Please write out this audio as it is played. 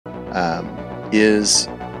is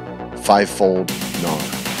fivefold NAR.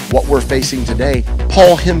 What we're facing today,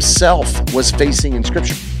 Paul himself was facing in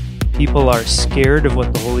Scripture. People are scared of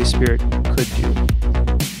what the Holy Spirit could do.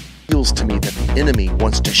 It feels to me that the enemy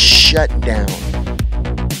wants to shut down.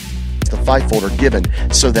 The fivefold are given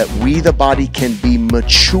so that we, the body, can be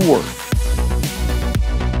mature.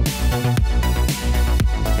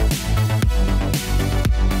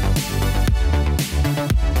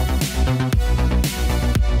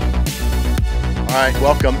 All right,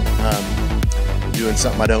 welcome. Doing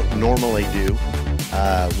something I don't normally do,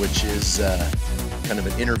 which is kind of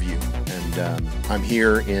an interview. And I'm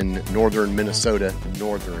here in northern Minnesota,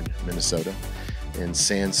 in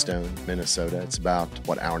Sandstone, Minnesota. It's about,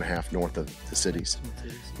 hour and a half north of the cities.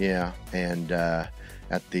 Yeah, and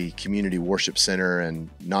at the Community Worship Center and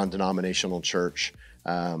non-denominational church.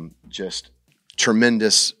 Just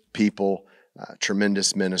tremendous people,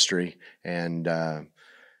 tremendous ministry, and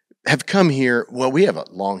have come here. Well, we have a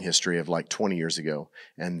long history of like 20 years ago,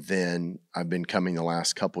 and then I've been coming the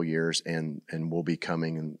last couple years, and we'll be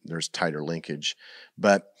coming, and there's tighter linkage.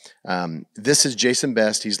 But this is Jason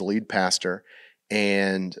Best. He's the lead pastor,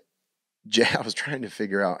 and I was trying to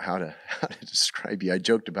figure out how to describe you. I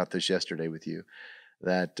joked about this yesterday with you,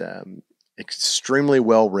 that extremely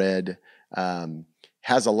well read,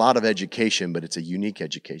 has a lot of education, but it's a unique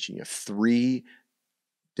education. You have 3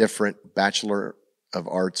 different Bachelor of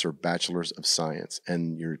Arts or Bachelors of Science,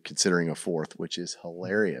 and you're considering a 4th, which is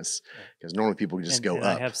hilarious because normally people just go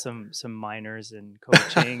up. I have some minors in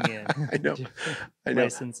coaching and I know.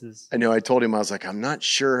 licenses. I know. I told him, I was like, I'm not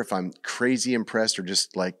sure if I'm crazy impressed or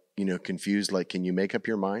just like, confused. Like, can you make up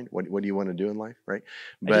your mind? What do you want to do in life? Right.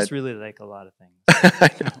 But I just really like a lot of things.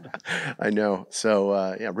 I know.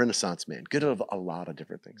 So Renaissance man, good at a lot of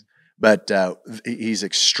different things, but he's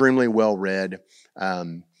extremely well read.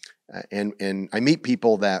 And I meet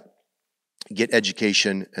people that get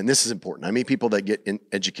education, and this is important. I meet people that get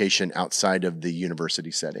education outside of the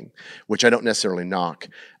university setting, which I don't necessarily knock.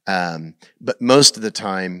 But most of the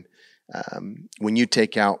time, when you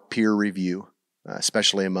take out peer review,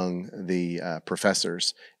 especially among the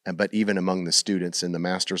professors, but even among the students in the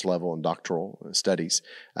master's level and doctoral studies,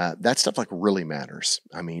 that stuff like really matters.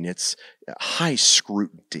 I mean, it's high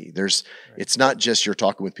scrutiny. It's not just you're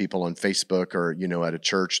talking with people on Facebook or, at a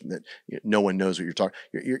church that no one knows what you're talking.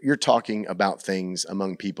 You're talking about things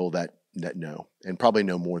among people that know and probably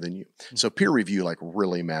know more than you. So peer review like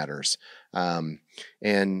really matters.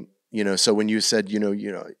 And, so when you said,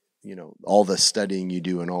 all the studying you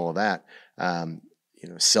do and all of that,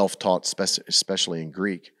 self-taught, especially in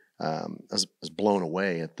Greek, I was blown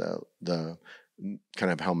away at the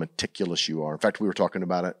kind of how meticulous you are. In fact, we were talking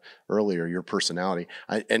about it earlier, your personality.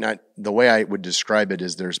 The way I would describe it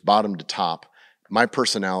is there's bottom to top. My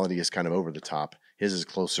personality is kind of over the top. His is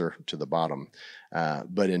closer to the bottom.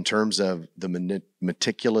 But in terms of the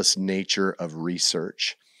meticulous nature of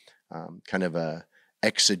research, kind of a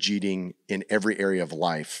exegeting in every area of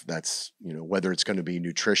life, that's whether it's going to be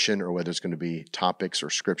nutrition or whether it's going to be topics or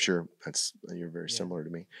scripture, you're very similar to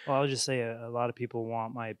me. Well, I'll just say a lot of people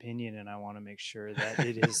want my opinion, and I want to make sure that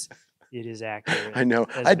it is accurate. I know,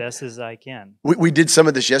 as best as I can. We did some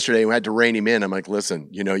of this yesterday. We had to rein him in. I'm like, listen,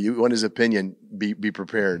 you want his opinion, be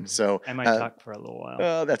prepared. So I might talk for a little while.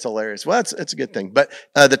 Oh, that's hilarious. Well, that's a good thing. But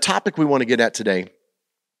the topic we want to get at today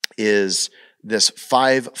is this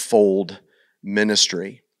fivefold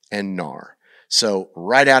ministry and NAR. So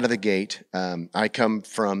right out of the gate, I come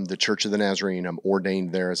from the Church of the Nazarene. I'm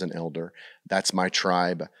ordained there as an elder. That's my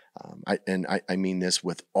tribe. I mean this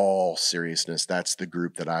with all seriousness. That's the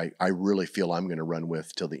group that I really feel I'm going to run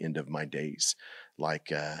with till the end of my days.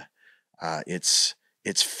 Like it's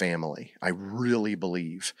family. I really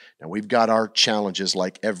believe. Now we've got our challenges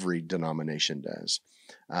like every denomination does.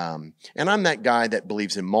 And I'm that guy that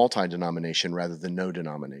believes in multi-denomination rather than no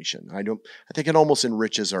denomination. I think it almost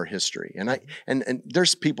enriches our history. And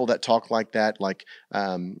there's people that talk like that, like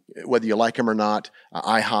whether you like them or not.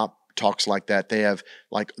 IHOP talks like that. They have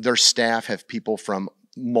their staff have people from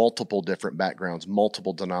multiple different backgrounds,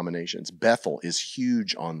 multiple denominations. Bethel is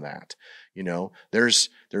huge on that.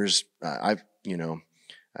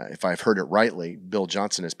 If I've heard it rightly, Bill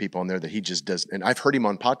Johnson has people on there that he just does, and I've heard him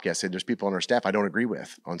on podcasts say there's people on our staff I don't agree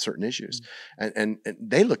with on certain issues, and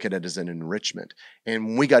they look at it as an enrichment. And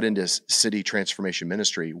when we got into city transformation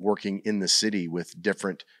ministry, working in the city with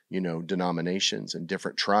different, denominations and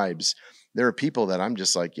different tribes, there are people that I'm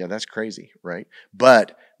just like, yeah, that's crazy, right?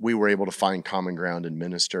 But we were able to find common ground and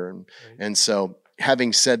minister, and so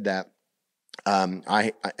having said that,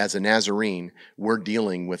 I as a Nazarene, we're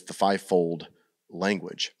dealing with the fivefold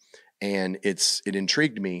language, and it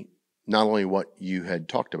intrigued me not only what you had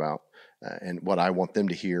talked about and what I want them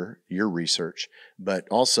to hear, your research, but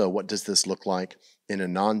also what does this look like in a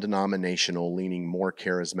non-denominational, leaning more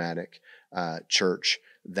charismatic church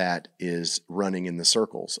that is running in the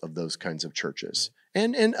circles of those kinds of churches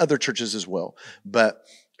and other churches as well. But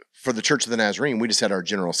for the Church of the Nazarene, we just had our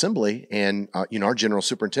General Assembly, and our General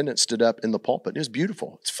Superintendent stood up in the pulpit. It was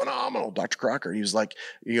beautiful. It's phenomenal, Dr. Crocker. He was like,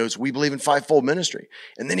 we believe in fivefold ministry.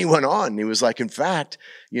 And then he went on, and he was like, in fact,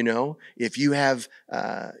 if you have,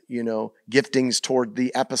 giftings toward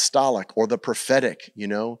the apostolic or the prophetic,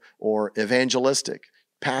 or evangelistic,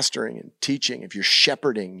 pastoring and teaching, if you're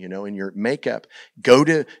shepherding, in your makeup, go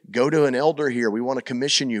to an elder here. We want to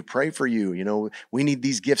commission you, pray for you. We need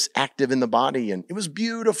these gifts active in the body. And it was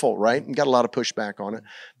beautiful, right? And got a lot of pushback on it.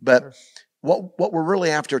 But what we're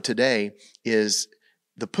really after today is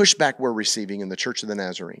the pushback we're receiving in the Church of the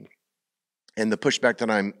Nazarene and the pushback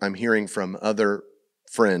that I'm hearing from other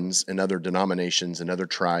friends and other denominations and other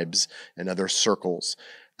tribes and other circles.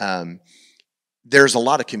 There's a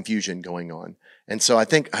lot of confusion going on. And so I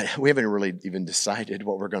think we haven't really even decided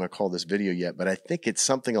what we're going to call this video yet, but I think it's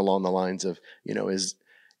something along the lines of,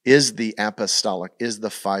 is the apostolic, is the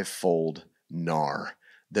fivefold NAR,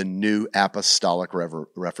 the new apostolic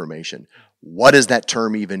reformation? What does that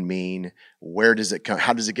term even mean? Where does it come?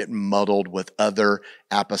 How does it get muddled with other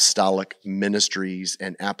apostolic ministries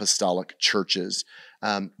and apostolic churches?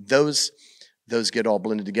 Those get all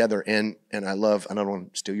blended together. And I love, and I don't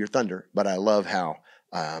want to steal your thunder, but I love how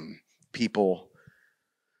people,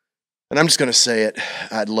 and I'm just going to say it,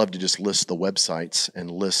 I'd love to just list the websites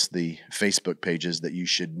and list the Facebook pages that you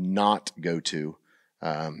should not go to,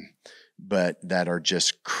 but that are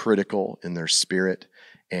just critical in their spirit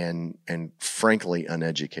and frankly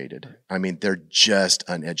uneducated. I mean, they're just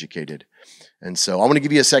uneducated. And so I want to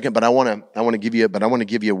give you a second, but I want to give you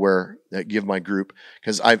my group,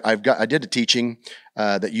 because I did a teaching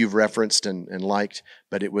that you've referenced and liked,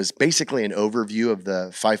 but it was basically an overview of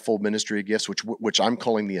the fivefold ministry gifts, which I'm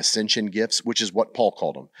calling the ascension gifts, which is what Paul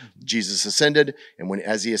called them. Mm-hmm. Jesus ascended, and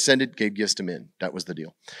as he ascended, gave gifts to men. That was the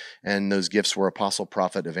deal. And those gifts were apostle,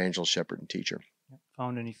 prophet, evangelist, shepherd, and teacher.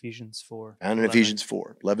 Found in Ephesians 4. And in Ephesians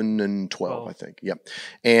 4, 11 and 12, I think. Yep.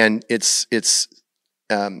 And it's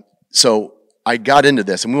so I got into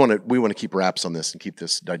this, and we want to keep wraps on this and keep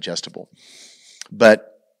this digestible. But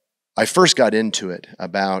I first got into it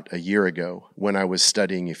about a year ago when I was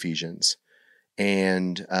studying Ephesians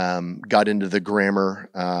and got into the grammar.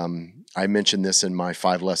 I mentioned this in my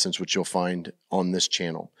 5 lessons, which you'll find on this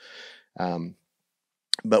channel.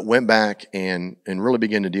 But went back and really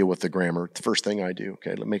began to deal with the grammar. The first thing I do,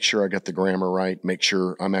 let's make sure I got the grammar right, make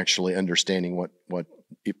sure I'm actually understanding what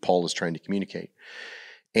Paul is trying to communicate.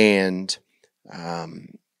 And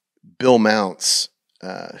Bill Mounts,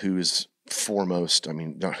 who's foremost,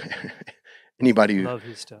 anybody who love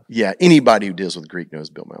his stuff. Yeah, anybody who deals with Greek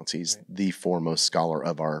knows Bill Mounts. He's the foremost scholar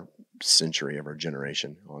of our century, of our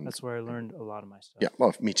generation. That's where I learned a lot of my stuff. Yeah,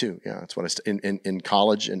 well, me too. Yeah, that's what in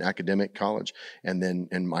college, in academic college, and then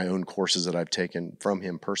in my own courses that I've taken from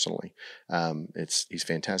him personally. He's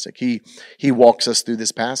fantastic. He walks us through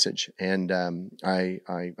this passage, and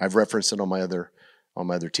I've referenced it on my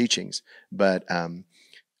other teachings, but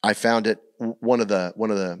I found it one of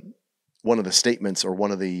the statements, or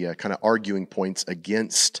one of the kind of arguing points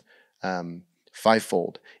against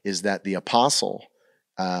fivefold, is that the apostle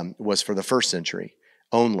was for the first century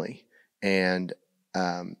only, and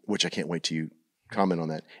which I can't wait till you comment on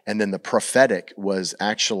that. And then the prophetic was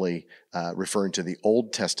actually referring to the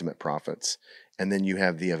Old Testament prophets. And then you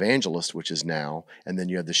have the evangelist, which is now, and then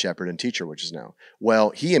you have the shepherd and teacher, which is now. Well,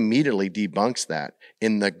 he immediately debunks that.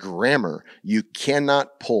 In the grammar, you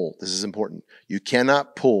cannot pull, this is important, you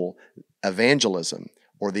cannot pull evangelism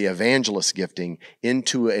or the evangelist gifting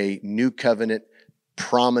into a new covenant,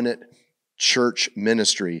 prominent church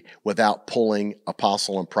ministry without pulling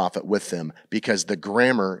apostle and prophet with them, because the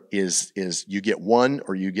grammar is you get one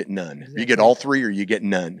or you get none. Exactly. You get all three or you get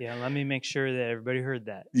none. Yeah, let me make sure that everybody heard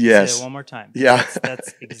that. Yes. Say it one more time. Yeah.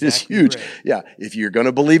 That's exactly it's huge. Right. Yeah. If you're going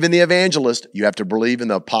to believe in the evangelist, you have to believe in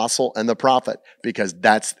the apostle and the prophet, because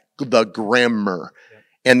that's the grammar. Yep.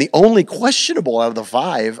 And the only questionable out of the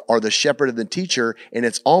 5 are the shepherd and the teacher, and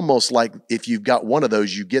it's almost like if you've got one of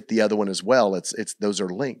those, you get the other one as well. It's those are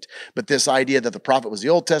linked. But this idea that the prophet was the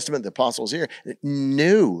Old Testament, the apostle was here,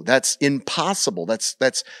 no, that's impossible. That's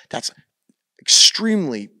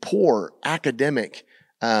extremely poor academic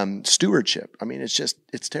stewardship.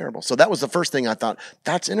 It's terrible. So that was the first thing I thought,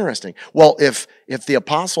 that's interesting. Well, if the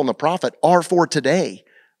apostle and the prophet are for today,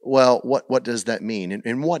 well, what does that mean?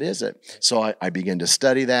 And what is it? So I began to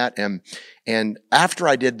study that. And after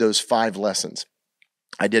I did those 5 lessons,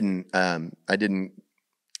 I didn't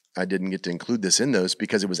get to include this in those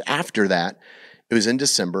because it was after that. It was in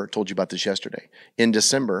December. Told you about this yesterday. In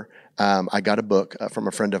December, I got a book from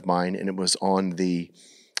a friend of mine, and it was on the.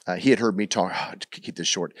 He had heard me talk. To keep this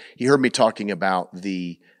short, he heard me talking about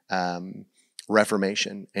the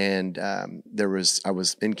Reformation, and I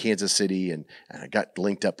was in Kansas City, and I got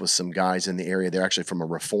linked up with some guys in the area. They're actually from a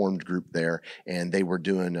Reformed group there, and they were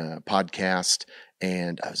doing a podcast.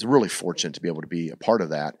 And I was really fortunate to be able to be a part of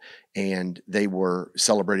that. And they were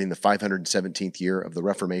celebrating the 517th year of the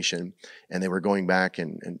Reformation, and they were going back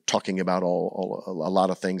and talking about a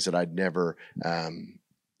lot of things that I'd never,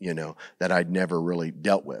 that I'd never really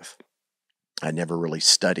dealt with. I never really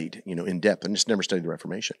studied, in depth, and just never studied the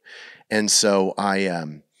Reformation. And so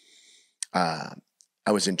I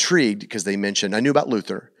was intrigued because they mentioned, I knew about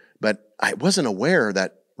Luther, but I wasn't aware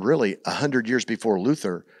that really 100 years before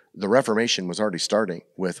Luther, the Reformation was already starting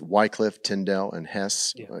with Wycliffe, Tyndale, and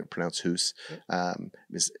Hess, pronounced Hus.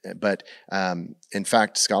 But in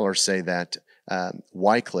fact, scholars say that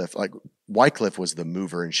Wycliffe was the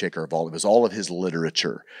mover and shaker of all. It was all of his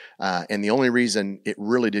literature. And the only reason it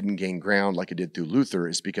really didn't gain ground like it did through Luther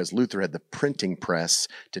is because Luther had the printing press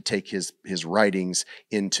to take his writings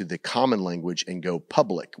into the common language and go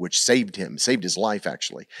public, which saved his life,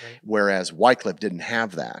 actually. Right. Whereas Wycliffe didn't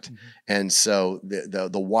have that. Mm-hmm. And so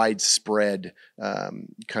the widespread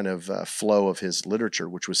flow of his literature,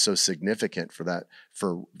 which was so significant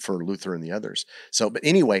for Luther and the others. So, but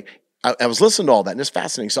anyway, I was listening to all that, and it's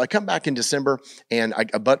fascinating. So I come back in December, and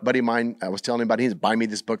a buddy of mine, I was telling him about, he buy me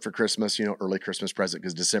this book for Christmas, early Christmas present,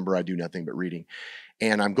 because December I do nothing but reading.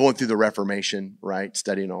 And I'm going through the Reformation, right,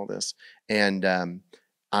 studying all this. And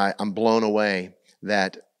I'm blown away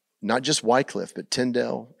that not just Wycliffe, but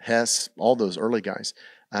Tyndale, Hess, all those early guys,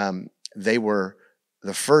 they were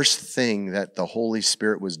the first thing that the Holy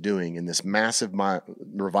Spirit was doing in this massive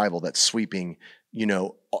revival that's sweeping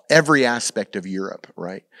every aspect of Europe,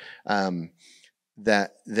 right?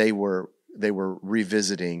 That they were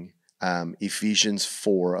revisiting Ephesians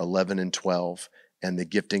 4:11 and 12 and the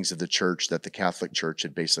giftings of the church that the Catholic Church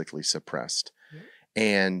had basically suppressed. Mm-hmm.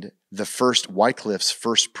 And Wycliffe's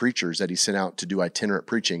first preachers that he sent out to do itinerant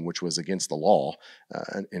preaching, which was against the law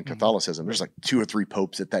in Catholicism. Mm-hmm. There's like 2 or 3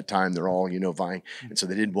 popes at that time. They're all, vying. Mm-hmm. And so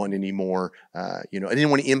they didn't want any more, they didn't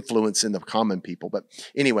want any influence in the common people. But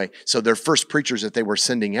anyway, so their first preachers that they were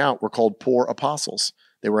sending out were called poor apostles.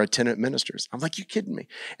 They were itinerant ministers. I'm like, you kidding me?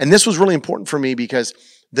 And this was really important for me because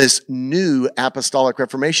this new apostolic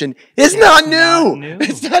reformation is not new.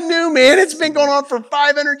 It's not new, man. It's been going on for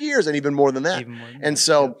 500 years and even more than that. And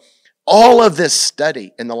so all of this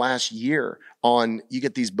study in the last year on, you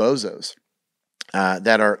get these bozos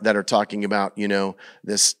that are talking about,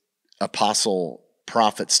 this apostle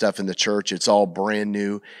prophet stuff in the church. It's all brand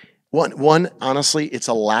new. One, honestly, it's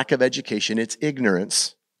a lack of education. It's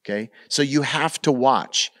ignorance. Okay. So you have to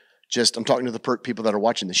watch. I'm talking to the people that are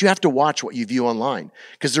watching this. You have to watch what you view online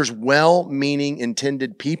because there's well-meaning,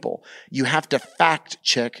 intended people. You have to fact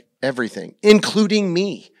check everything, including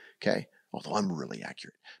me. Okay. Although I'm really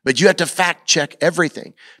accurate. But you have to fact check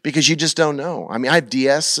everything because you just don't know. I mean, I have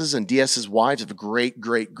DSs and DS's wives. I have a great,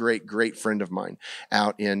 great, great, great friend of mine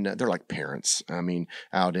out in, they're like parents. I mean,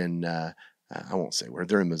 out in, I won't say where,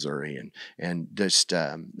 they're in Missouri and just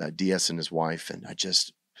DS and his wife. And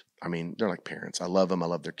they're like parents. I love them. I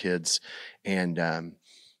love their kids. And,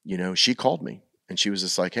 she called me and she was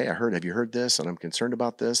just like, hey, have you heard this? And I'm concerned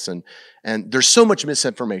about this. And there's so much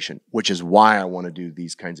misinformation, which is why I want to do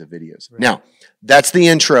these kinds of videos. Right. Now, that's the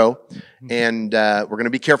intro. And we're going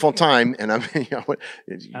to be careful on time. And I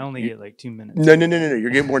only get like 2 minutes. No.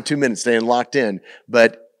 You're getting more than 2 minutes staying locked in.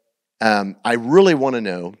 But I really want to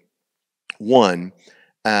know, one,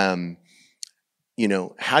 how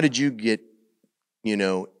did you get,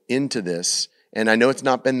 into this? And I know it's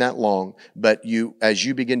not been that long, but as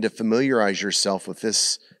you begin to familiarize yourself with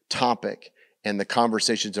this topic and the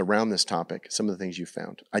conversations around this topic, some of the things you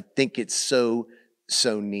found, I think it's so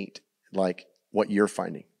neat, like what you're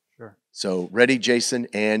finding. Sure. So ready, Jason,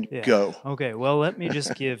 and go. Okay. Well, let me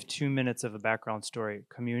just give 2 minutes of a background story.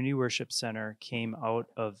 Community Worship Center came out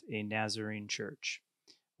of a Nazarene church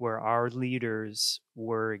where our leaders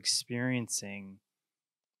were experiencing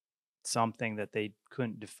something that they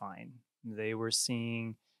couldn't define. They were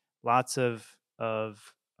seeing lots of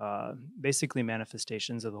basically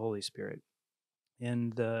manifestations of the Holy Spirit.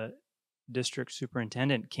 And the district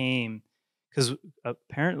superintendent came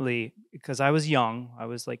because I was young, I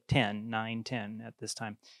was like 9, 10 at this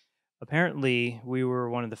time. Apparently, we were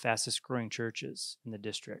one of the fastest growing churches in the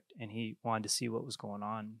district, and he wanted to see what was going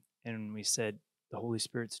on. And we said, the Holy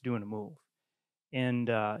Spirit's doing a move. And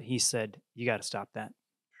he said, you got to stop that.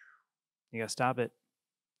 You got to stop it.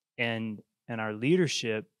 And our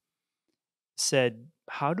leadership said,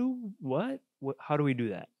 how do we do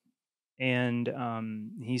that? And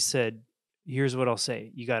he said, here's what I'll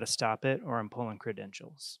say. You got to stop it or I'm pulling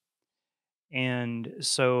credentials. And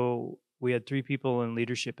so we had 3 people in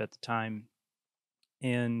leadership at the time,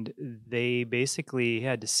 and they basically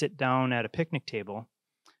had to sit down at a picnic table,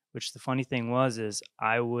 which the funny thing is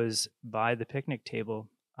I was by the picnic table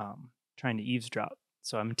trying to eavesdrop.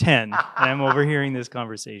 So I'm 10 and I'm overhearing this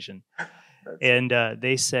conversation. And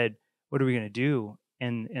they said, what are we going to do?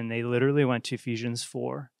 And they literally went to Ephesians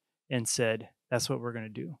 4 and said, that's what we're going to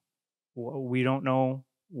do. We don't know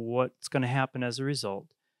what's going to happen as a result,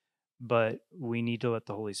 but we need to let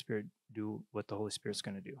the Holy Spirit do what the Holy Spirit's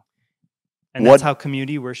going to do. And that's how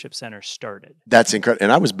Community Worship Center started. That's incredible.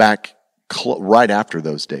 And I was back right after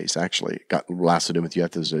those days, actually. Got lasted in with you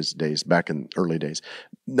after those days, back in early days.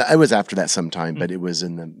 I was after that sometime, but it was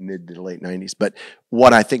in the mid to late 90s. But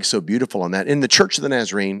what I think so beautiful on that, in the Church of the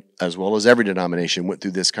Nazarene, as well as every denomination, went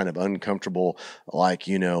through this kind of uncomfortable, like,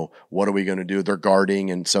 what are we going to do? They're guarding.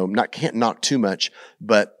 And so can't knock too much,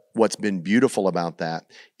 but what's been beautiful about that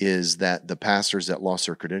is that the pastors that lost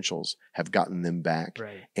their credentials have gotten them back.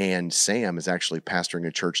 Right. And Sam is actually pastoring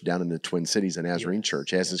a church down in the Twin Cities, a Nazarene church.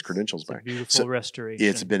 He has his credentials back. A beautiful restoration.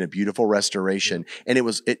 It's been a beautiful restoration. And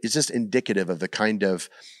it's just indicative of the kind of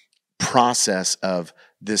process of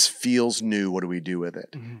this feels new. What do we do with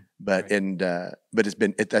it? Mm-hmm. But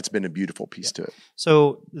that's been a beautiful piece to it.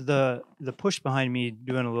 So the push behind me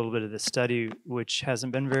doing a little bit of this study, which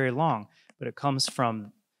hasn't been very long, but it comes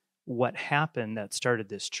from what happened that started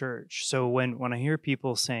this church. So when I hear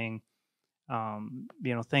people saying,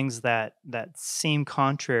 things that seem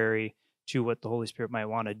contrary to what the Holy Spirit might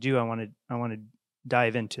want to do, I want to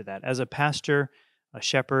dive into that. As a pastor, a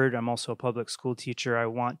shepherd, I'm also a public school teacher. I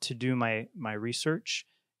want to do my research,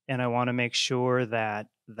 and I want to make sure that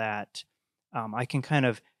I can kind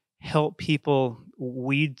of help people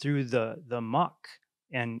weed through the muck,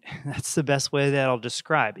 and that's the best way that I'll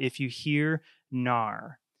describe. If you hear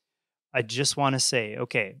NAR, I just want to say,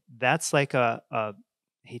 okay, that's like I'm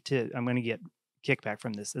going to get kickback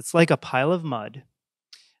from this. It's like a pile of mud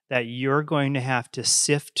that you're going to have to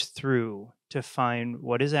sift through to find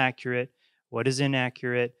what is accurate, what is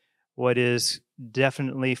inaccurate, what is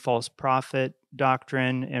definitely false prophet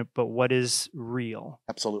doctrine, but what is real.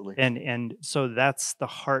 Absolutely. And so that's the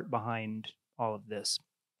heart behind all of this.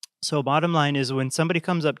 So bottom line is, when somebody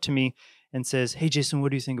comes up to me and says, hey, Jason, what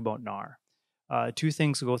do you think about NAR? 2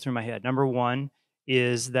 things go through my head. Number one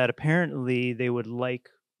is that apparently they would like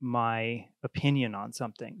my opinion on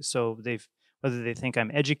something. So whether they think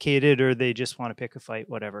I'm educated or they just want to pick a fight,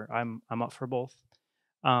 whatever. I'm up for both.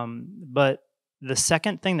 But the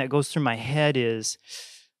second thing that goes through my head is,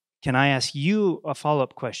 can I ask you a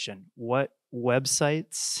follow-up question? What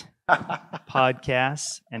websites,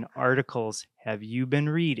 podcasts, and articles have you been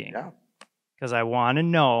reading? Yeah. Because I want to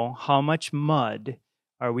know how much mud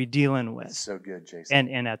are we dealing with? That's so good, Jason.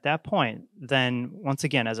 And at that point, then once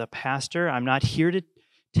again, as a pastor, I'm not here to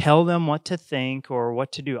tell them what to think or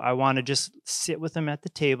what to do. I want to just sit with them at the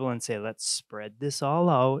table and say, let's spread this all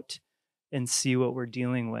out and see what we're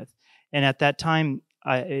dealing with. And at that time,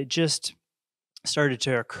 it just started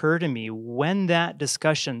to occur to me, when that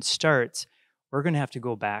discussion starts, we're going to have to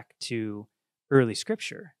go back to early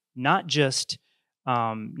Scripture, not just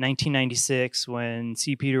 1996 when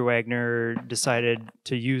C. Peter Wagner decided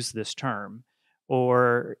to use this term,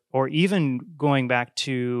 or even going back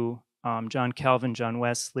to John Calvin, John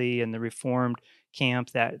Wesley, and the Reformed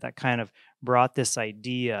camp that kind of brought this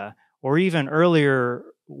idea, or even earlier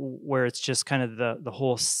where it's just kind of the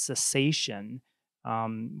whole cessation,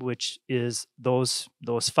 which is those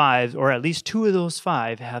 5, or at least 2 of those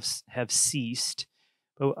 5 have ceased.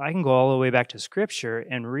 But I can go all the way back to Scripture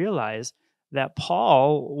and realize that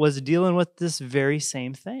Paul was dealing with this very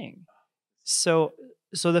same thing. So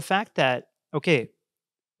the fact that, okay,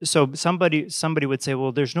 so somebody would say,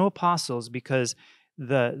 well, there's no apostles because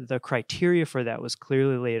the criteria for that was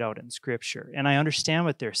clearly laid out in Scripture. And I understand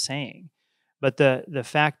what they're saying. But the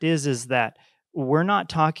fact is that we're not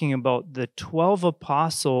talking about the 12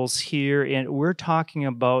 apostles here, and we're talking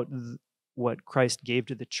about what Christ gave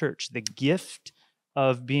to the church, the gift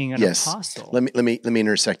of being an apostle. Let me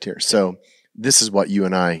intersect here. So this is what you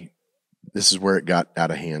and I, this is where it got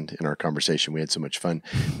out of hand in our conversation. We had so much fun.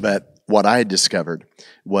 But what I had discovered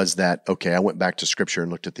was that, okay, I went back to Scripture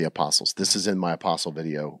and looked at the apostles. This is in my apostle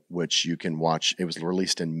video, which you can watch. It was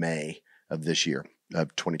released in May of this year,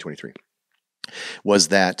 of 2023. Was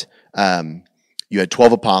that you had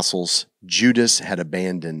 12 apostles. Judas had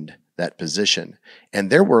abandoned that position. And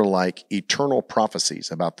there were like eternal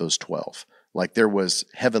prophecies about those 12. Like there was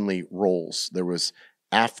heavenly rolls. There was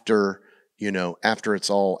after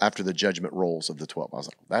after the judgment rolls of the 12. I was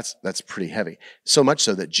like, that's pretty heavy. So much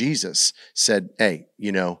so that Jesus said, hey,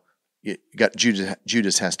 you got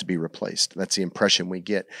Judas has to be replaced. That's the impression we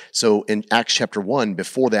get. So in Acts chapter 1,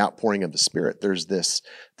 before the outpouring of the Spirit, there's this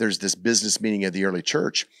business meeting of the early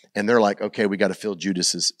church, and they're like, okay, we got to fill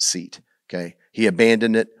Judas's seat. Okay, he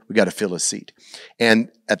abandoned it. We got to fill his seat. And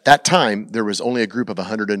at that time, there was only a group of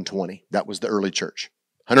 120. That was the early church,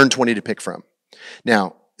 120 to pick from.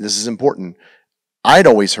 Now, this is important. I'd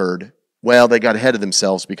always heard, well, they got ahead of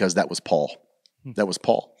themselves because that was Paul. That was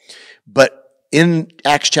Paul. But in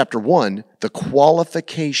Acts chapter 1, the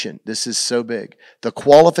qualification, this is so big, the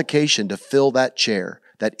qualification to fill that chair,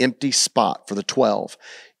 that empty spot for the 12,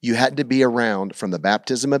 you had to be around from the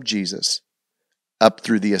baptism of Jesus up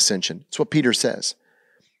through the ascension. That's what Peter says.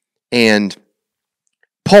 And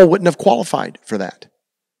Paul wouldn't have qualified for that.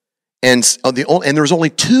 And there was only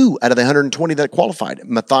 2 out of the 120 that qualified,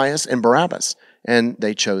 Matthias and Barabbas. And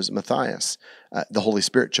they chose Matthias. The Holy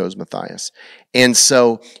Spirit chose Matthias. And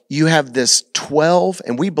so you have this 12,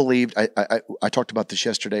 and we believed, I talked about this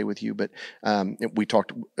yesterday with you, but we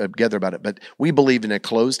talked together about it, but we believed in a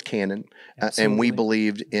closed canon, and we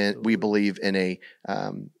believe in a,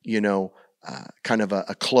 kind of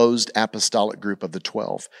a closed apostolic group of the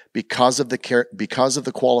 12. Because of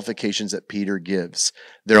the qualifications that Peter gives,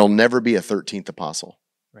 there'll never be a 13th apostle.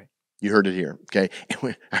 You heard it here, okay?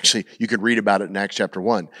 Actually, you could read about it in Acts chapter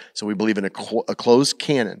 1. So we believe in a closed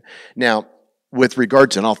canon. Now, with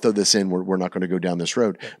regards, and I'll throw this in, we're not going to go down this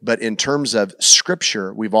road, but in terms of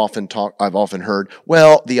Scripture, I've often heard,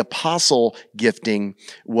 well, the apostle gifting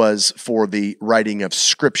was for the writing of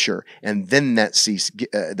Scripture, and then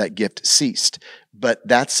that gift ceased. But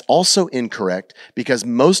that's also incorrect, because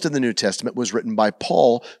most of the New Testament was written by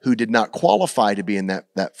Paul, who did not qualify to be in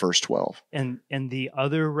that first 12. And the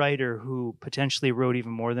other writer who potentially wrote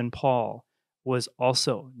even more than Paul was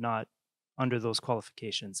also not under those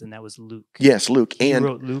qualifications, and that was Luke. Yes, Luke. He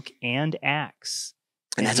wrote Luke and Acts.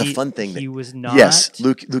 And that's a fun thing. He was not. Yes,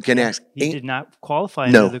 Luke and Acts. He did not qualify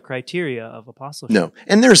under the criteria of apostleship. No,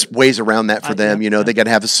 and there's ways around that for them. They got to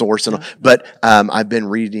have a source and all. But I've been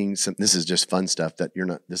reading some. This is just fun stuff that you're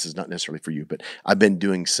not. This is not necessarily for you, but I've been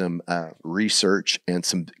doing some research and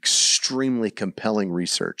some extremely compelling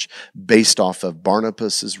research based off of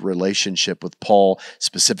Barnabas's relationship with Paul,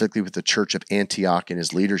 specifically with the Church of Antioch and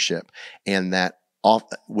his leadership, and that.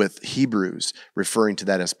 With Hebrews referring to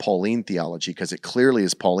that as Pauline theology, because it clearly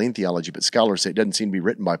is Pauline theology, but scholars say it doesn't seem to be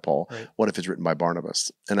written by Paul. Right. What if it's written by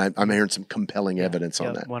Barnabas? And I'm hearing some compelling evidence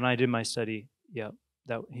on that. When I did my study,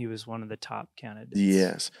 that he was one of the top candidates.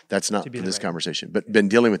 Yes, that's not for this conversation, but been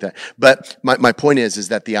dealing with that. But my point is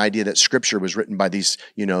that the idea that Scripture was written by these,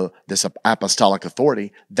 this apostolic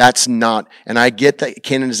authority, that's not, and I get the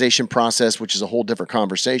canonization process, which is a whole different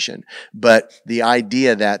conversation, but the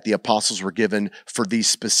idea that the apostles were given for these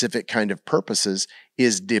specific kind of purposes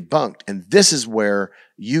is debunked. And this is where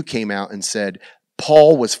you came out and said,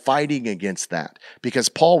 Paul was fighting against that, because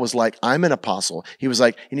Paul was like, I'm an apostle. He was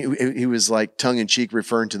like tongue in cheek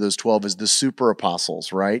referring to those 12 as the super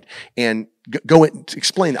apostles, right? And go and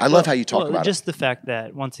explain. I love how you talk about just the fact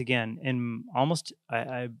that, once again, in almost,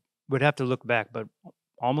 I would have to look back, but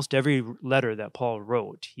almost every letter that Paul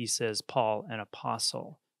wrote, he says, Paul, an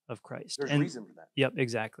apostle of Christ. There's reason for that. Yep,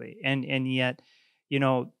 exactly. And yet,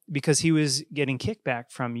 because he was getting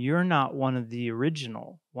kickback from, you're not one of the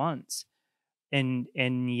original ones. And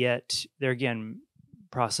yet, there again,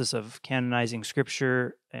 process of canonizing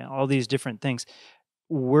Scripture, and all these different things.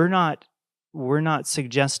 We're not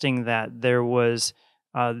suggesting that there was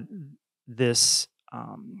this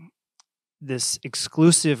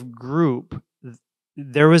exclusive group.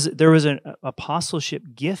 There was an apostleship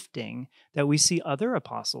gifting that we see other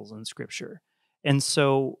apostles in Scripture, and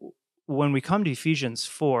so when we come to Ephesians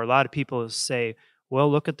 4, a lot of people say, well,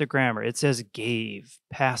 look at the grammar. It says gave,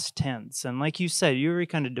 past tense. And like you said, you already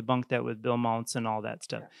kind of debunked that with Bill Mounts and all that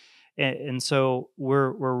stuff. And so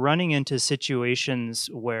we're running into situations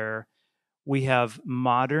where we have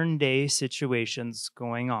modern day situations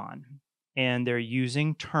going on, and they're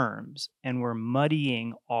using terms, and we're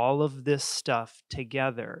muddying all of this stuff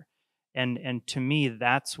together. And to me,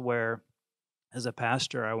 that's where, as a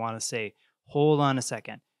pastor, I want to say, hold on a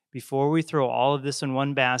second. Before we throw all of this in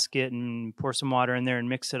one basket and pour some water in there and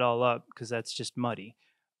mix it all up, because that's just muddy,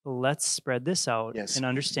 let's spread this out and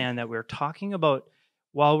understand that we're talking about,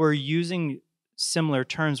 while we're using similar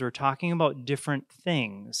terms, we're talking about different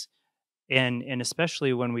things. And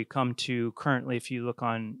especially when we come to currently, if you look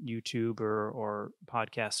on YouTube or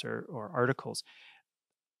podcasts or articles,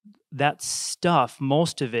 that stuff,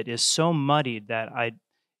 most of it is so muddied that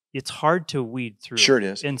it's hard to weed through. Sure it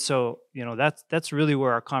is. And so, that's really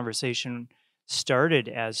where our conversation started,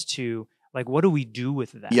 as to, like, what do we do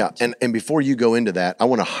with that? Yeah, and before you go into that, I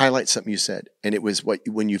want to highlight something you said, and it was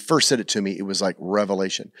when you first said it to me, it was like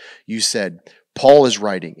revelation. You said Paul is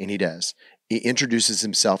writing, and he does. He introduces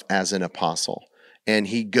himself as an apostle, and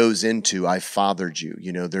he goes into, "I fathered you."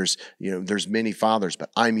 There's many fathers, but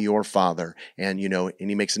I'm your father, and and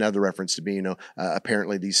he makes another reference to being,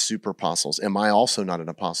 apparently these super apostles. Am I also not an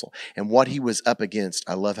apostle? And what he was up against,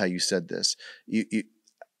 I love how you said this.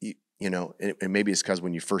 And maybe it's because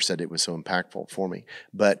when you first said it was so impactful for me.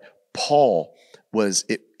 But Paul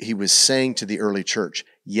he was saying to the early church,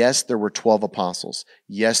 yes, there were 12 apostles.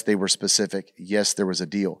 Yes, they were specific. Yes, there was a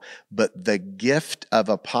deal. But the gift of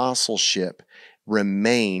apostleship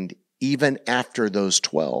remained even after those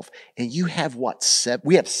 12. And you have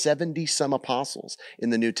we have 70 some apostles in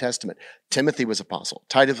the New Testament. Timothy was apostle.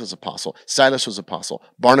 Titus was apostle. Silas was apostle.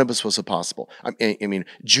 Barnabas was apostle.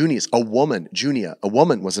 Junia, a woman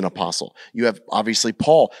was an apostle. You have obviously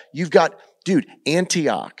Paul. You've got,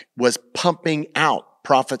 Antioch was pumping out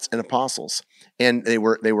prophets and apostles. And they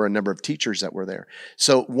were a number of teachers that were there.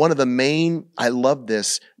 So one of the main, I love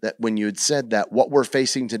this, that when you had said that what we're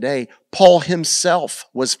facing today, Paul himself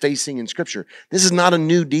was facing in Scripture. This is not a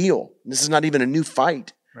new deal. This is not even a new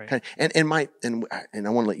fight. Right. And I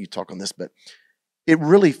want to let you talk on this, but it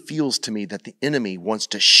really feels to me that the enemy wants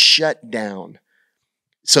to shut down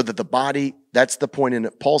so that the body, that's the point in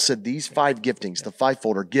it. Paul said these 5 giftings, the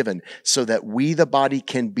 5-fold, are given so that we, the body,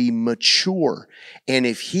 can be mature. And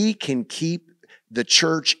if he can keep the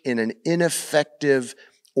church in an ineffective,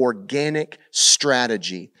 organic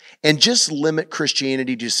strategy and just limit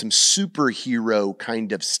Christianity to some superhero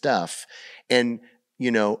kind of stuff, and,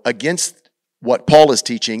 against what Paul is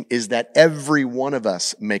teaching is that every one of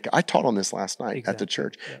us I taught on this last night at the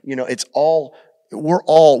church. Yeah. It's all,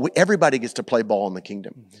 everybody gets to play ball in the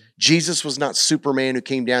kingdom. Mm-hmm. Jesus was not Superman who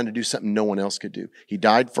came down to do something no one else could do. He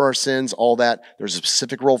died for our sins, all that. There's a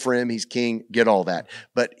specific role for him. He's king, get all that.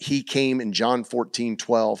 But he came in John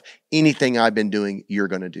 14:12. Anything I've been doing, you're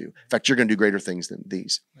going to do. In fact, you're going to do greater things than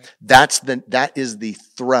these. Right. That is the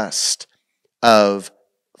thrust of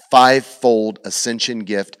 5-fold ascension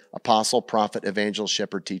gift: apostle, prophet, evangelist,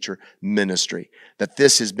 shepherd, teacher, ministry. That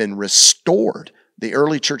this has been restored. The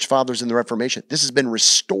early church fathers in the Reformation, this has been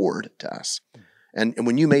restored to us. And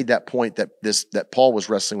when you made that point that Paul was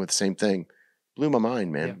wrestling with the same thing, blew my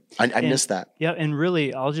mind, man. Yeah. I missed that. Yeah, and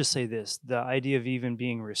really, I'll just say this: the idea of even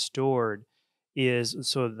being restored is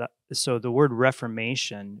so the word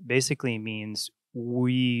reformation basically means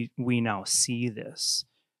we now see this.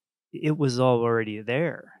 It was already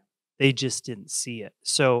there. They just didn't see it.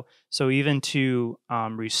 So even to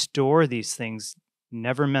restore these things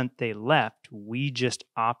never meant they left. We just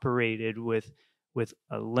operated with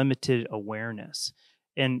a limited awareness.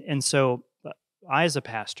 And so I, as a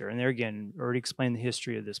pastor, and there again, already explained the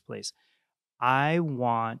history of this place, I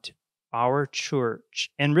want our church,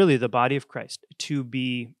 and really the body of Christ, to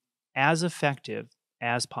be as effective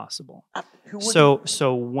as possible.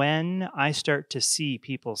 So when I start to see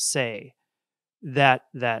people say that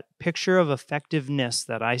picture of effectiveness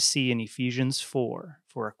that I see in Ephesians 4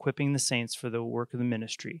 for equipping the saints for the work of the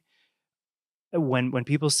ministry, when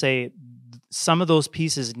people say some of those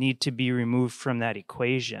pieces need to be removed from that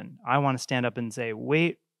equation, I want to stand up and say,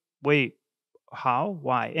 wait, how?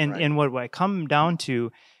 Why? And what I come down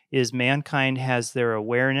to is mankind has their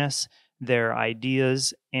awareness, their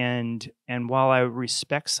ideas, and while I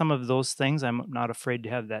respect some of those things, I'm not afraid to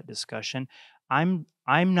have that discussion. I'm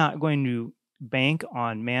not going to bank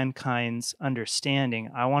on mankind's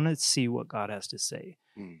understanding. I want to see what God has to say.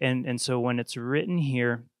 And so when it's written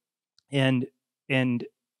here, and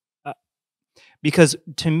because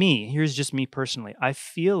to me, here's just me personally, I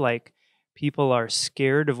feel like people are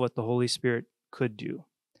scared of what the Holy Spirit could do.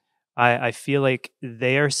 I feel like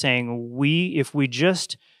they are saying, if we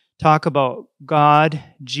just talk about God,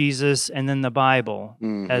 Jesus, and then the Bible,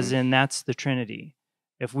 as in that's the Trinity,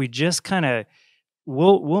 if we just kind of,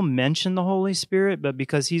 we'll mention the Holy Spirit, but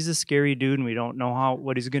because he's a scary dude and we don't know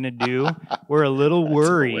what he's going to do, we're a little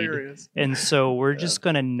worried. Hilarious. And so we're just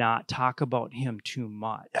going to not talk about him too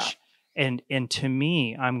much. Yeah. And to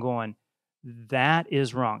me, I'm going, that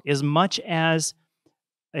is wrong. As much as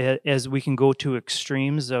we can go to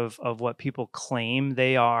extremes of what people claim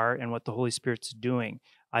they are and what the Holy Spirit's doing,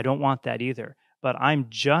 I don't want that either. But I'm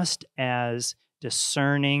just as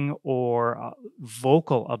discerning or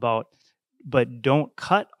vocal about, but don't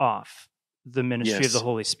cut off the ministry of the Yes.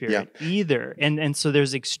 Holy Yeah. Spirit either. And so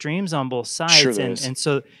there's extremes on both sides. Sure there is. And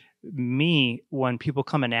so when people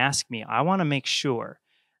come and ask me, I want to make sure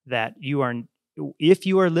that if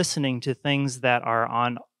you are listening to things that are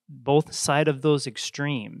on both side of those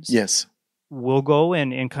extremes, Yes. we'll go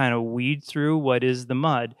and kind of weed through what is the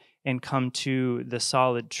mud and come to the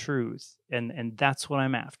solid truth. And that's what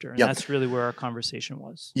I'm after. And Yep. that's really where our conversation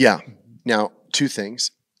was. Yeah. Now, two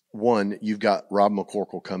things. One, you've got Rob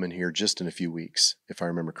McCorkle coming here just in a few weeks, if I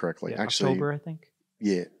remember correctly. Yeah, Actually, October, I think.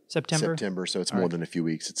 yeah, September. So it's All more right. than a few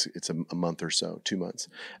weeks. It's a month or so, 2 months,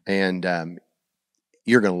 and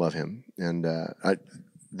you're going to love him. And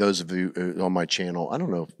those of you on my channel, I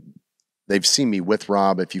don't know if they've seen me with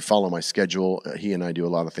Rob. If you follow my schedule, he and I do a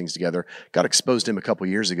lot of things together. Got exposed to him a couple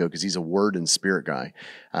years ago because he's a word and spirit guy.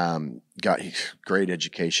 Got great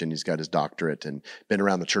education. He's got his doctorate and been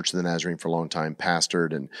around the Church of the Nazarene for a long time,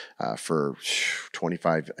 pastored and for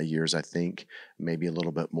 25 years, I think, maybe a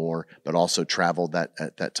little bit more, but also traveled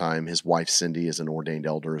at that time. His wife, Cindy, is an ordained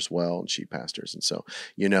elder as well, and she pastors. And so,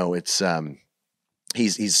 it's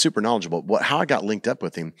he's super knowledgeable. How I got linked up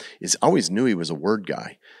with him is I always knew he was a word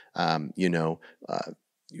guy.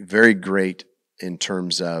 Very great in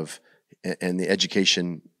terms of and the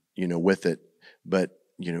education, with it, but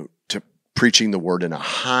to preaching the word in a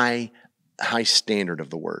high standard of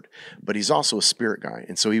the word. But he's also a spirit guy,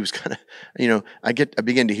 and so he was kind of, I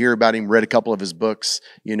began to hear about him, read a couple of his books.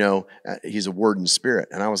 He's a word and spirit,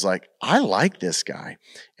 and I was like, I like this guy,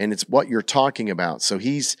 and it's what you're talking about. So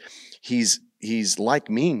he's like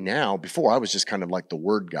me now. Before I was just kind of like the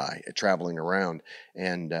word guy traveling around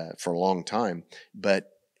and for a long time.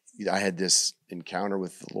 But I had this encounter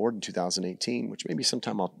with the Lord in 2018, which maybe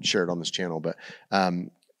sometime I'll share it on this channel, but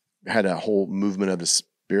had a whole movement of the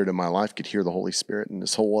Spirit in my life, could hear the Holy Spirit and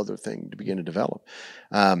this whole other thing to begin to develop.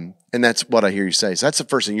 And that's what I hear you say. So that's the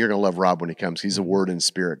first thing. You're going to love Rob when he comes. He's a word and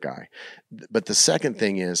spirit guy. But the second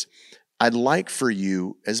thing is, I'd like for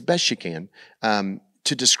you, as best you can,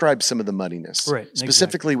 to describe some of the muddiness, right?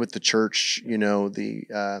 Specifically exactly. with the church,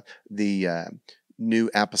 the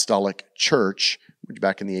New Apostolic Church, which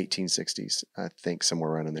back in the 1860s, I think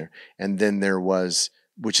somewhere around in there, and then there was,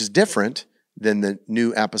 which is different than the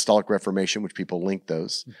New Apostolic Reformation, which people link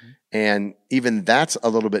those, and even that's a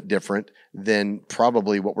little bit different than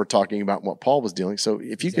probably what we're talking about, and what Paul was dealing. So,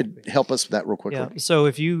 if you could help us with that real quickly. Yeah. So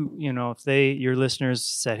if your listeners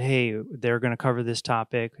said, hey, they're going to cover this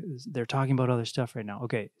topic, they're talking about other stuff right now.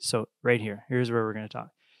 Okay. So here's where we're going to talk.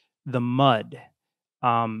 The mud.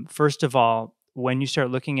 First of all, when you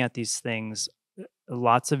start looking at these things,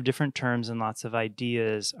 lots of different terms and lots of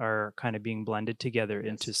ideas are kind of being blended together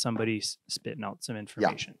into somebody spitting out some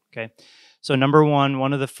information. Yeah. Okay. So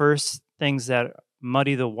one of the first things that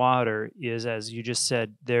muddy the water is, as you just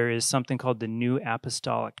said, there is something called the New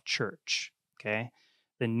Apostolic Church. Okay.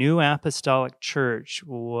 The New Apostolic Church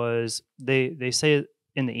was, they say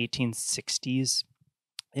in the 1860s.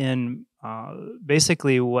 And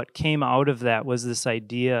basically what came out of that was this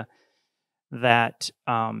idea that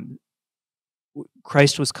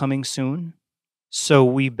Christ was coming soon, so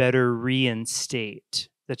we better reinstate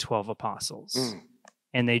the 12 apostles.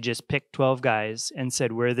 And they just picked 12 guys and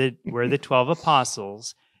said, we're the 12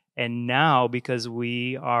 apostles. And now, because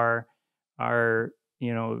we are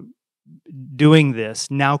doing this,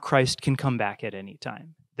 now Christ can come back at any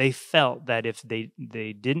time. They felt that if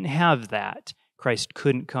they didn't have that, Christ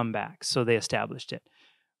couldn't come back. So they established it.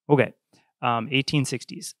 Okay.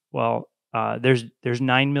 1860s. Well, there's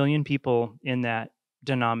 9 million people in that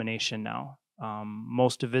denomination now.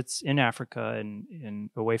 Most of it's in Africa and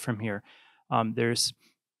away from here. There's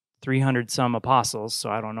 300 some apostles, so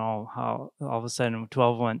I don't know how all of a sudden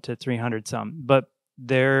 12 went to 300 some. But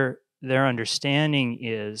their understanding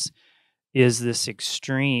is this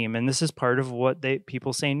extreme, and this is part of what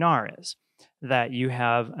people say NAR is, that you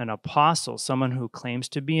have an apostle, someone who claims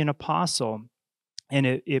to be an apostle, and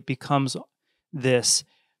it becomes this,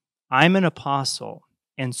 I'm an apostle,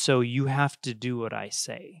 and so you have to do what I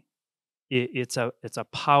say. It's a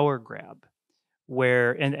power grab,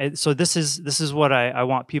 where and so this is what I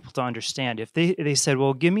want people to understand. If they said,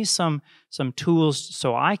 well, give me some tools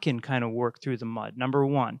so I can kind of work through the mud. Number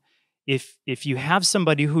one, if you have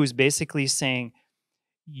somebody who's basically saying,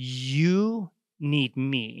 you need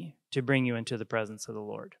me to bring you into the presence of the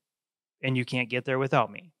Lord, and you can't get there without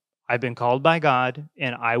me. I've been called by God,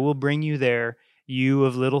 and I will bring you there, you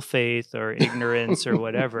of little faith or ignorance or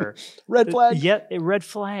whatever. Red flag. Yet a red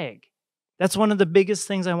flag. That's one of the biggest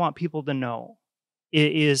things I want people to know.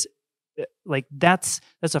 It is like that's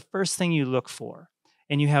the first thing you look for.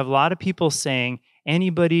 And you have a lot of people saying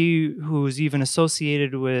anybody who's even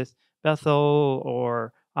associated with Bethel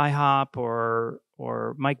or IHOP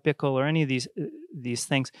or Mike Bickle or any of these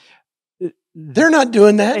things. They're not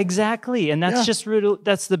doing that. Exactly. And that's Yeah. just really,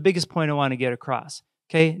 that's the biggest point I want to get across.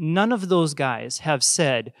 Okay. None of those guys have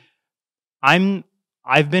said,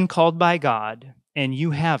 I've been called by God and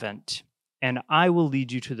you haven't, and I will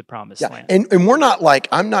lead you to the promised land. And we're not like,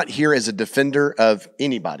 I'm not here as a defender of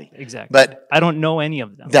anybody. Exactly. But I don't know any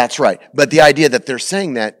of them. That's right. But the idea that they're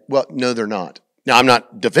saying that, well, no, they're not. Now, I'm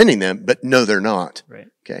not defending them, but no, they're not. Right.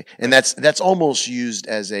 Okay. And that's almost used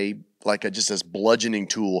as just as bludgeoning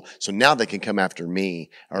tool. So now they can come after me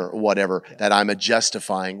or whatever, that I'm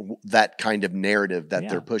justifying that kind of narrative that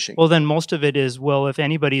they're pushing. Well, then most of it is, well, if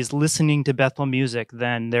anybody's listening to Bethel music,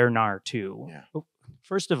 then they're NAR too. Yeah.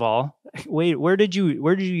 First of all, wait, where did you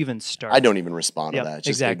even start? I don't even respond to that. It's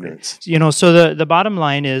just ignorance. So the bottom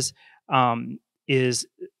line is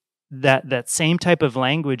that same type of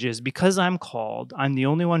language is, because I'm called, I'm the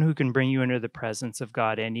only one who can bring you into the presence of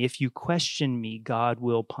God. And if you question me, God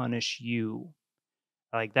will punish you.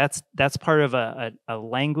 Like that's part of a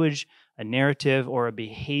language, a narrative, or a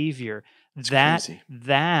behavior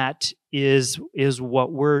that is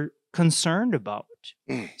what we're concerned about.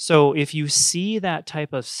 So if you see that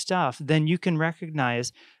type of stuff, then you can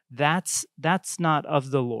recognize that's not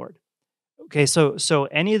of the Lord. Okay, so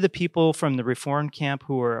any of the people from the Reformed camp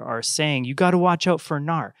who are saying, you got to watch out for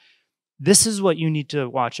NAR, this is what you need to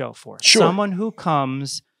watch out for. Sure. Someone who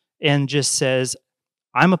comes and just says,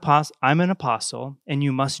 I'm an apostle, and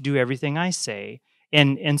you must do everything I say.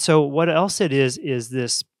 And so what else it is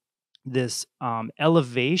this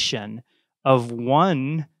elevation of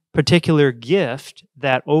one particular gift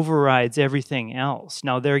that overrides everything else.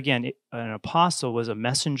 Now, there again, an apostle was a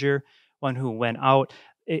messenger, one who went out.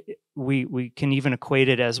 We can even equate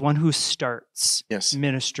it as one who starts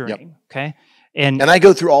ministering. Yep. Okay, and I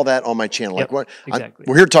go through all that on my channel. Yep, exactly.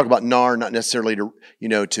 We're here to talk about NAR, not necessarily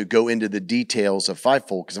to go into the details of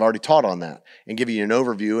fivefold, because I've already taught on that and give you an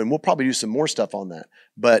overview, and we'll probably do some more stuff on that.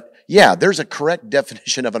 But yeah, there's a correct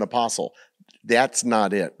definition of an apostle. That's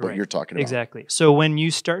not it. What you're talking about. Exactly. So when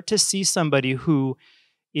you start to see somebody who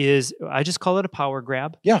is, I just call it a power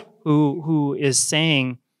grab. Yeah. Who is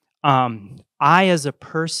saying, I as a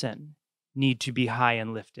person need to be high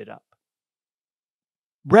and lifted up.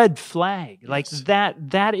 Red flag. Like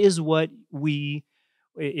that is what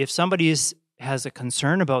if somebody has a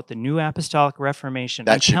concern about the New Apostolic Reformation,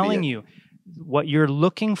 I'm telling you, what you're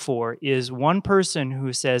looking for is one person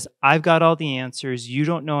who says, I've got all the answers, you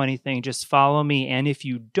don't know anything, just follow me, and if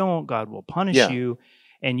you don't, God will punish you,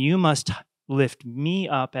 and you must lift me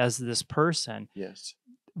up as this person. Yes.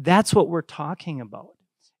 That's what we're talking about.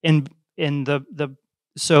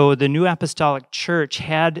 So the New Apostolic Church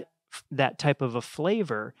had that type of a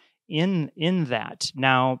flavor in that.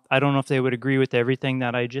 Now, I don't know if they would agree with everything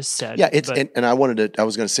that I just said. Yeah, and I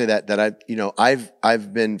was going to say that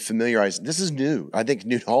I've been familiarized. This is new. I think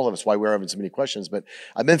new to all of us, why we're having so many questions, but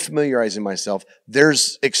I've been familiarizing myself.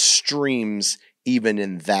 There's extremes even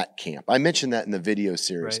in that camp. I mentioned that in the video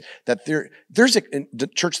series, that there's the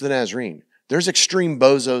Church of the Nazarene. There's extreme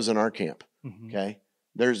bozos in our camp. Mm-hmm. Okay.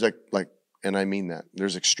 There's and I mean that.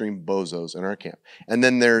 There's extreme bozos in our camp. And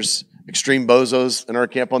then there's extreme bozos in our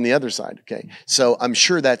camp on the other side, okay? So I'm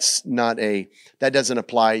sure that doesn't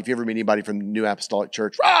apply if you ever meet anybody from the New Apostolic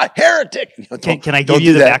Church. Heretic! Can I give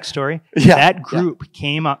you the backstory? Yeah. That group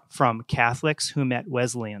came up from Catholics who met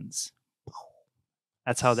Wesleyans.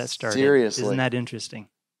 That's how that started. Seriously. Isn't that interesting?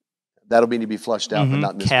 That'll need to be flushed out, but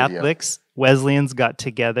not in this Catholics, Wesleyans got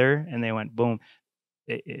together, and they went, boom.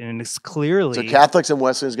 And it's clearly... So Catholics and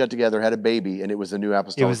Wesleyans got together, had a baby, and it was the New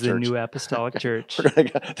Apostolic Church. It was the New Apostolic Church.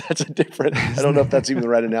 That's a different... I don't know if that's even the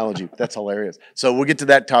right analogy. That's hilarious. So we'll get to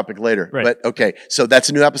that topic later. Right. But okay, so that's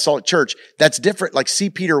a New Apostolic Church. That's different. Like C.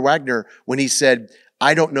 Peter Wagner, when he said,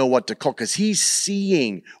 I don't know what to call, because he's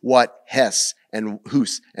seeing what Hess and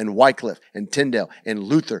Hus and Wycliffe and Tyndale and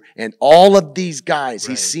Luther and all of these guys,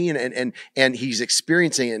 he's seeing and he's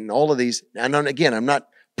experiencing it in all of these. And again, I'm not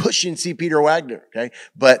pushing C. Peter Wagner, okay?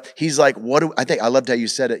 But he's like, I loved how you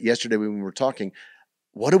said it yesterday when we were talking.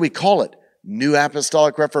 What do we call it? New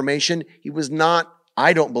Apostolic Reformation? He was not,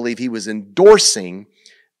 I don't believe he was endorsing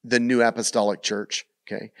the New Apostolic Church,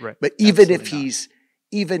 okay? Right. But even if he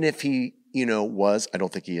was, I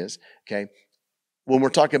don't think he is, okay? When we're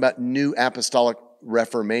talking about New Apostolic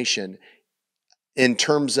Reformation, in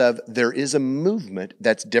terms of there is a movement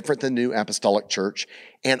that's different than New Apostolic Church,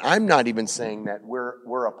 and I'm not even saying that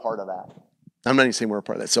we're a part of that. I'm not even saying we're a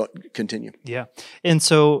part of that. So continue. Yeah, and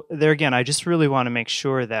so there again, I just really want to make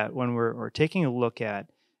sure that when we're taking a look at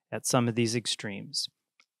some of these extremes,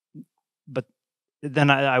 but then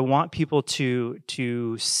I want people to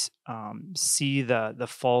see the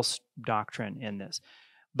false doctrine in this.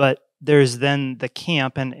 But there's then the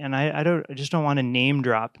camp, and I just don't want to name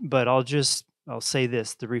drop, but I'll say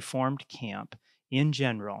this: the Reformed camp in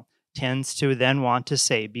general tends to then want to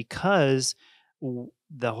say, because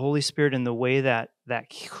the Holy Spirit in the way that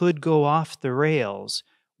could go off the rails,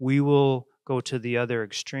 we will go to the other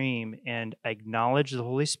extreme and acknowledge the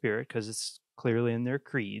Holy Spirit because it's clearly in their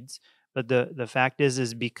creeds. But the fact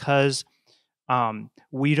is because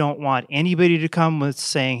we don't want anybody to come with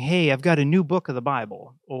saying, "Hey, I've got a new book of the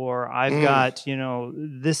Bible," or "I've got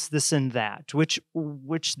this, and that."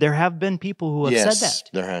 Which there have been people who have said that.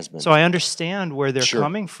 There has been. So I understand where they're Sure.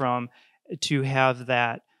 coming from to have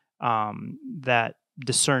that that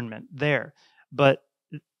discernment there, but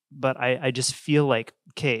I just feel like,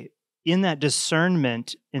 okay, in that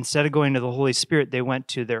discernment, instead of going to the Holy Spirit, they went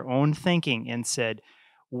to their own thinking and said,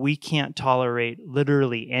 we can't tolerate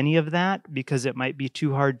literally any of that because it might be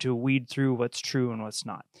too hard to weed through what's true and what's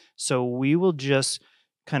not. So we will just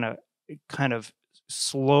kind of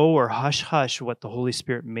slow or hush what the Holy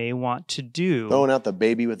Spirit may want to do. Throwing out the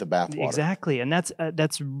baby with the bathwater. Exactly, and that's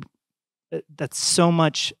so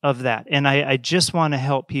much of that. And I just want to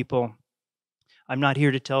help people. I'm not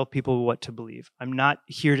here to tell people what to believe. I'm not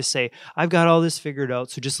here to say, I've got all this figured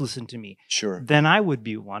out, so just listen to me. Sure. Then I would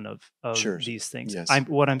be one of Sure. these things. Yes.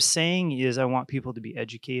 What I'm saying is I want people to be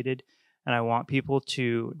educated, and I want people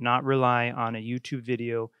to not rely on a YouTube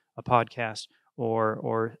video, a podcast,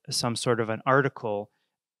 or some sort of an article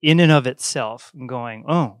in and of itself and going,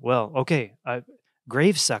 oh, well, okay,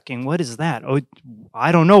 grave sucking, what is that? Oh,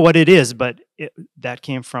 I don't know what it is, but that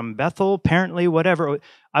came from Bethel, apparently, whatever.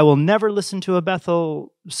 I will never listen to a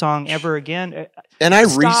Bethel song ever again. And I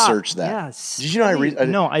researched that. Yes. Did you know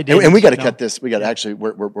No, I didn't. And we got to cut this. We got to actually,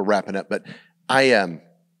 we're wrapping up. But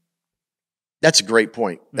that's a great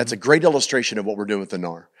point. That's a great illustration of what we're doing with the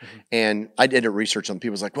NAR. And I did a research on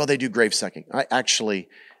people's like, well, they do grave sucking. I actually,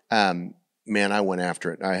 man, I went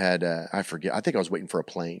after it. I had, I forget, I think I was waiting for a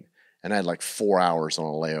plane. And I had like 4 hours on a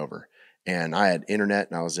layover, and I had internet,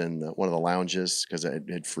 and I was in one of the lounges because I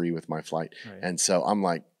had free with my flight. Right. And so I'm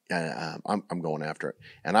like, I'm going after it.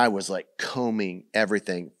 And I was like combing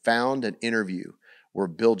everything, found an interview where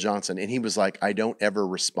Bill Johnson, and he was like, I don't ever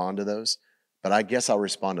respond to those, but I guess I'll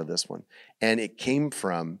respond to this one. And it came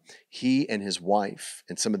from he and his wife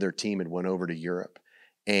and some of their team had went over to Europe,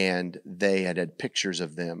 and they had pictures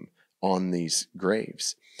of them on these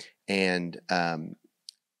graves. And,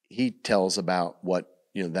 he tells about what,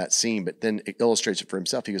 that scene, but then it illustrates it for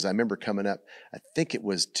himself. He goes, I remember coming up, I think it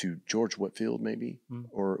was to George Whitefield maybe,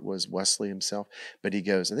 or it was Wesley himself. But he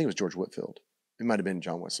goes, I think it was George Whitefield. It might have been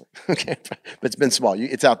John Wesley. Okay, but it's been small.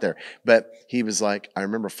 It's out there. But he was like, I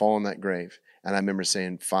remember falling that grave, and I remember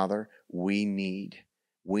saying, Father, we need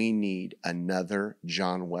another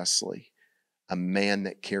John Wesley, a man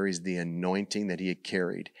that carries the anointing that he had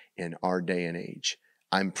carried in our day and age.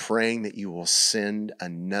 I'm praying that you will send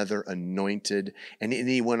another anointed. And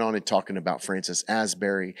he went on and talking about Francis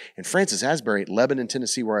Asbury. And Francis Asbury, Lebanon,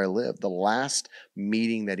 Tennessee, where I live, the last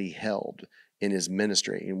meeting that he held in his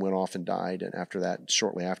ministry, and went off and died. And after that,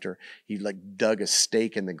 shortly after, he dug a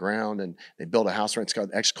stake in the ground, and they built a house. It's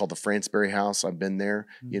actually called the Fransbury House. I've been there,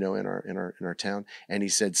 in our town. And he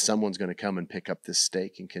said, someone's going to come and pick up this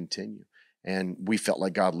stake and continue. And we felt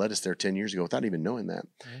like God led us there 10 years ago without even knowing that.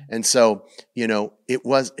 Right. And so,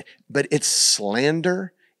 but it's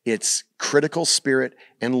slander, it's critical spirit.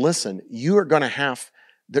 And listen, you are going to have,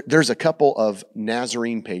 there's a couple of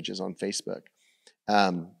Nazarene pages on Facebook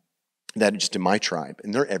that are just in my tribe,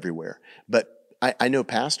 and they're everywhere. But I know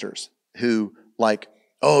pastors who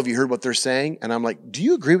oh, have you heard what they're saying? And I'm like, do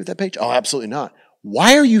you agree with that page? Oh, absolutely not.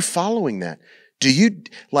 Why are you following that?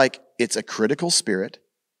 It's a critical spirit.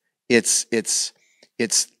 It's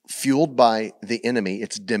fueled by the enemy.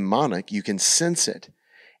 It's demonic. You can sense it.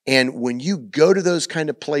 And when you go to those kind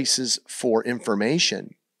of places for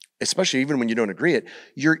information, especially even when you don't agree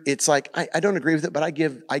it's like, I don't agree with it, but I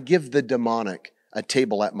give the demonic a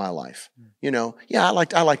table at my life. I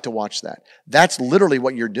like to watch that. That's literally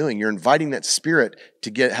what you're doing. You're inviting that spirit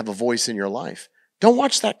to have a voice in your life. Don't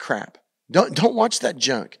watch that crap. Don't watch that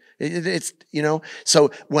junk. It's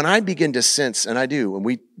so when I begin to sense, and I do, and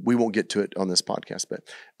we won't get to it on this podcast, but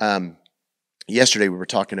yesterday we were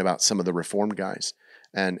talking about some of the Reformed guys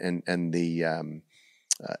and the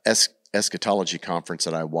eschatology conference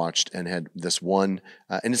that I watched, and had this one,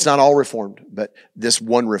 and it's not all Reformed, but this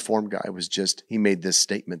one Reformed guy he made this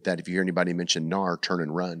statement that if you hear anybody mention NAR, turn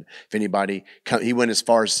and run. If anybody, he went as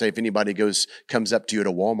far as to say, if anybody comes up to you at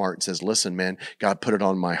a Walmart and says, listen, man, God put it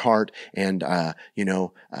on my heart, and,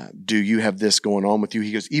 do you have this going on with you?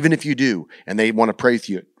 He goes, even if you do, and they want to pray with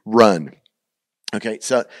you, run. Okay,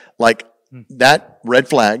 so like that, red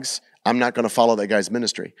flags. I'm not going to follow that guy's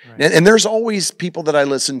ministry. Right. And there's always people that I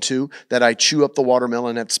listen to that I chew up the watermelon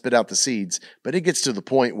and have to spit out the seeds. But it gets to the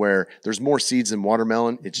point where there's more seeds than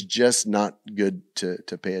watermelon. It's just not good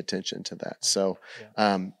to pay attention to that. So,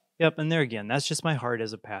 yep. And there again, that's just my heart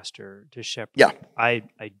as a pastor to shepherd. Yeah. I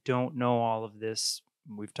don't know all of this.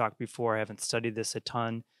 We've talked before. I haven't studied this a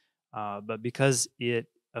ton. But because it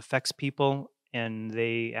affects people and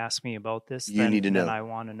they ask me about this, need to know. Then I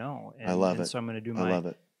want to know. And, I love it. So I'm going to do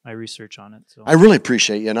my research on it. So I really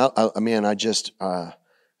appreciate you. And I just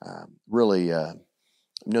really I've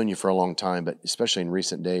known you for a long time, but especially in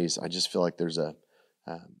recent days, I just feel like there's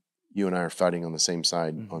you and I are fighting on the same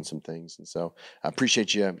side on some things. And so I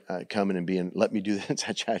appreciate you coming and let me do this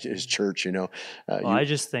at his church, I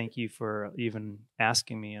just thank you for even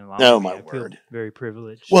asking me and allowing me. My word. Feel very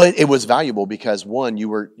privileged. Well, it was valuable because one, you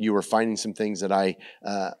were finding some things that I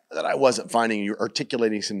wasn't finding. You're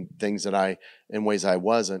articulating some things in ways I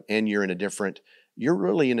wasn't, and you're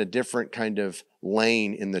really in a different kind of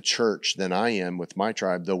lane in the church than I am with my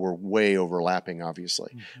tribe, though we're way overlapping,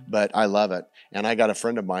 obviously. But I love it. And I got a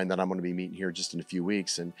friend of mine that I'm going to be meeting here just in a few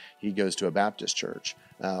weeks, and he goes to a Baptist church,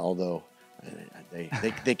 although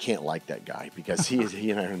they can't like that guy because he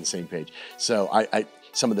and I are on the same page. So I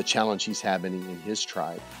some of the challenge he's having in his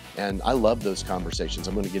tribe. And I love those conversations.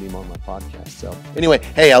 I'm going to get him on my podcast. So anyway,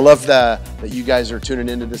 hey, I love that you guys are tuning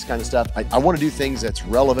into this kind of stuff. I want to do things that's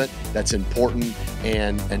relevant, that's important,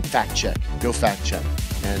 and fact check. Go fact check.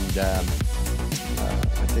 And I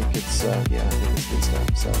think it's good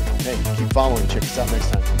stuff. So hey, keep following. Check us out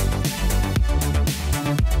next time.